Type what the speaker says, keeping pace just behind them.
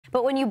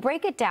But when you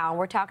break it down,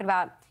 we're talking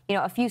about,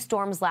 a few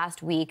storms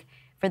last week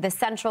for the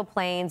Central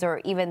Plains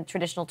or even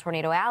traditional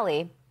Tornado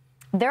Alley.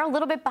 They're a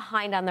little bit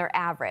behind on their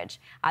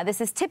average.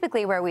 This is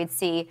typically where we'd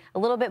see a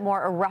little bit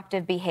more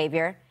eruptive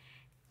behavior.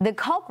 The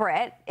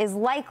culprit is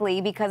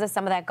likely because of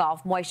some of that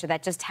Gulf moisture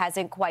that just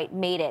hasn't quite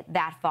made it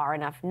that far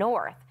enough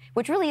north,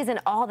 which really isn't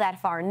all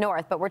that far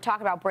north, but we're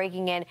talking about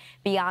breaking in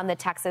beyond the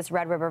Texas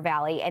Red River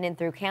Valley and in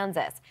through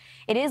Kansas.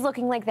 It is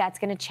looking like that's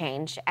going to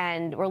change,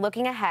 and we're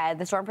looking ahead.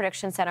 The Storm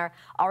Prediction Center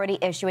already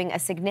issuing a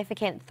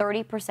significant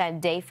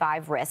 30% day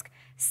 5 risk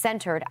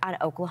centered on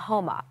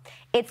Oklahoma.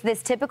 It's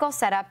this typical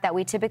setup that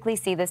we typically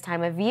see this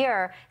time of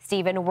year,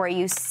 Stephen, where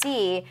you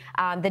see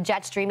the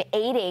jet stream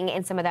aiding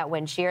in some of that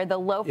wind shear, the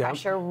low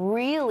pressure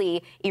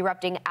really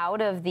erupting out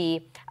of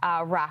the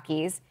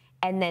Rockies,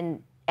 and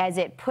then as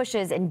it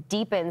pushes and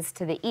deepens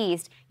to the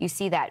east, you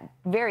see that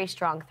very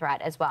strong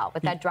threat as well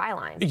with that dry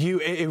line.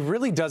 It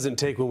really doesn't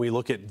take, when we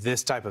look at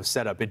this type of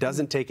setup, it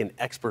doesn't take an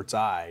expert's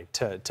eye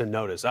to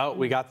notice, oh,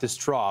 we got this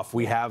trough,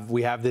 we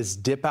have this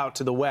dip out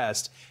to the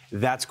west,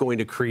 that's going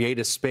to create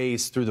a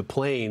space through the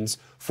plains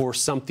for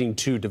something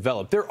to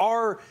develop. There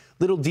are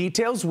little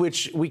details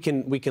which we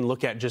can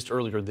look at just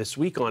earlier this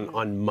week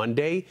on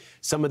Monday.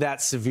 Some of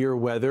that severe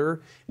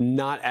weather,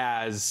 not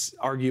as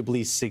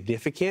arguably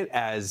significant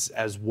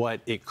as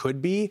what it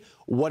could be.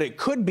 What it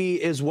could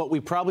be is what we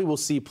probably will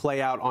see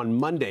play out on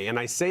Monday. And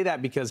I say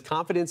that because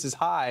confidence is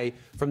high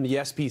from the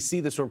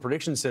SPC, the Storm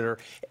Prediction Center,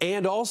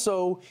 and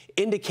also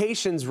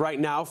indications right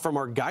now from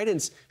our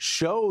guidance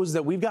shows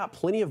that we've got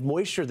plenty of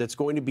moisture that's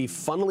going to be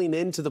funneling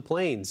into the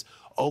plains.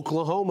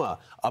 Oklahoma,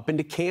 up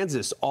into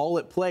Kansas, all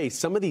at play.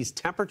 Some of these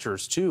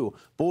temperatures, too,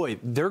 boy,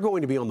 they're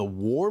going to be on the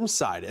warm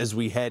side as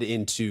we head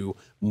into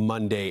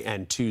Monday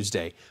and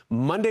Tuesday.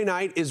 Monday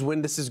night is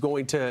when this is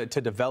going to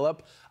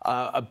develop.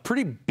 A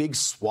pretty big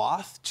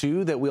swath,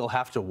 too, that we'll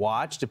have to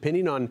watch,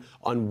 depending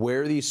on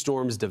where these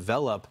storms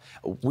develop.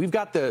 We've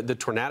got the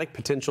tornadic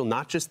potential,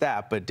 not just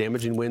that, but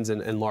damaging winds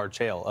and large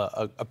hail,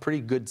 a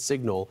pretty good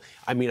signal.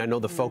 I mean, I know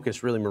the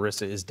focus really,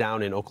 Marissa, is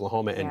down in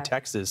Oklahoma and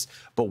Texas,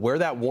 but where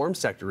that warm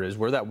sector is,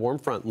 where that warm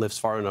front lifts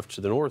far enough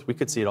to the north, we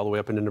could see it all the way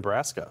up into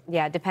Nebraska.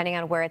 Yeah, depending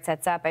on where it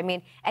sets up. I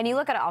mean, and you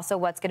look at also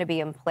what's going to be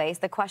in place.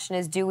 The question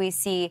is, do we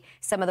see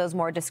some of those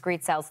more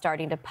discrete cells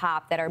starting to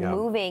pop that are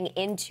moving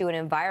into an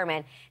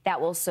environment that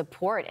will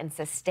support and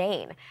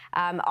sustain?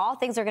 All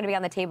things are going to be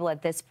on the table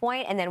at this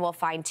point, and then we'll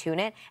fine-tune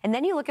it. And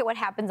then you look at what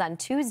happens on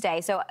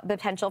Tuesday. So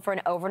potential for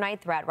an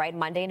overnight threat, right,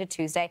 Monday into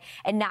Tuesday.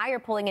 And now you're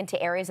pulling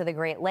into areas of the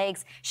Great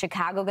Lakes.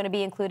 Chicago going to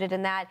be included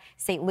in that.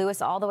 St.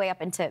 Louis all the way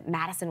up into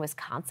Madison,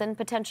 Wisconsin,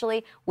 potentially,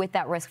 with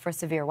that risk for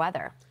severe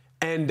weather.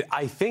 And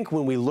I think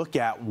when we look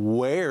at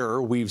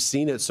where we've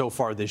seen it so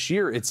far this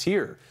year, it's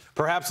here.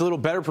 Perhaps a little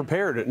better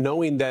prepared,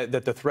 knowing that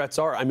the threats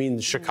are. I mean,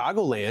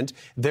 Chicagoland,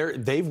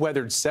 they've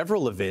weathered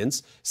several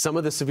events. Some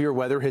of the severe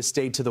weather has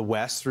stayed to the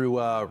west through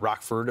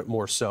Rockford,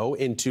 more so,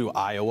 into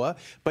Iowa.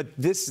 But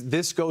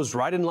this goes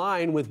right in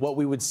line with what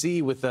we would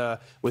see with a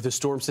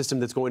storm system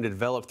that's going to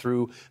develop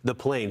through the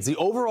plains. The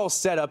overall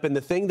setup, and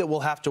the thing that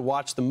we'll have to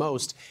watch the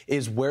most,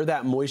 is where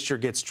that moisture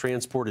gets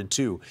transported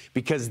to,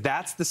 because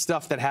that's the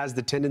stuff that has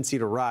the tendency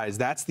to rise.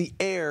 That's the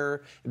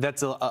air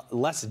that's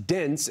less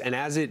dense, and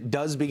as it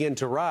does begin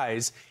to rise,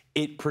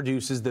 it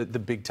produces the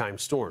big time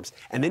storms.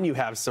 And then you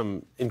have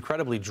some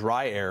incredibly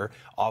dry air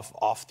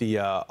off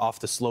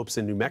the slopes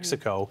in New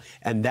Mexico,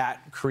 and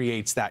that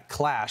creates that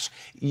clash.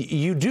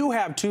 You do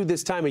have, too,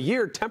 this time of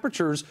year,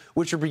 temperatures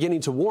which are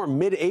beginning to warm.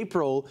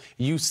 Mid-April,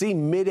 you see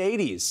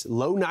mid-80s,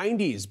 low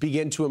 90s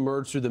begin to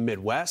emerge through the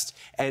Midwest,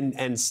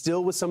 and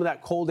still with some of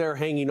that cold air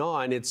hanging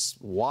on, it's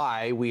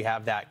why we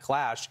have that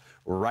clash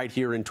right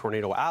here in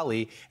Tornado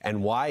Alley,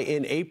 and why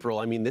in April.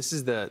 I mean, this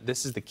is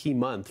the key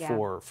month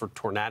for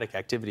tornadic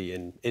activity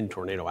in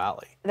Tornado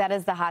Alley. That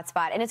is the hot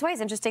spot. And it's always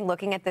interesting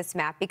looking at this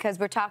map, because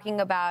we're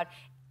talking about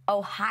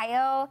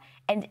Ohio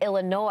and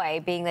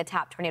Illinois being the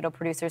top tornado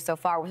producers so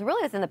far.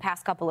 Really within the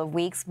past couple of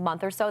weeks,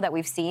 month or so, that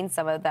we've seen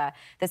some of the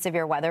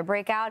severe weather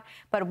breakout.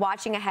 But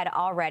watching ahead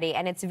already,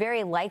 and it's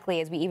very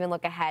likely as we even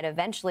look ahead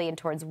eventually and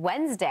towards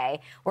Wednesday,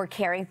 we're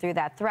carrying through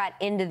that threat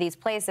into these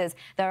places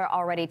that are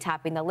already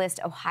topping the list.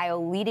 Ohio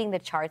leading the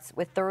charts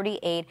with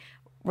 38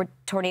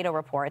 tornado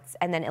reports,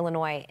 and then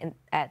Illinois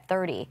at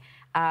 30.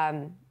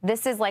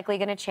 This is likely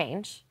going to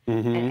change,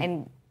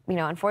 and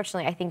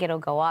unfortunately, I think it'll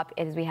go up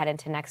as we head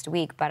into next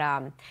week. But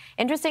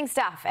interesting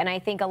stuff. And I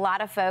think a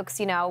lot of folks,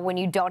 when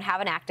you don't have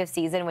an active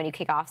season, when you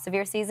kick off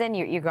severe season,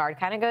 your guard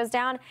kind of goes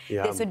down.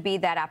 This would be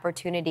that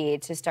opportunity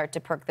to start to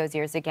perk those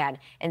ears again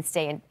and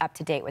stay up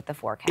to date with the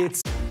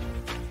forecast.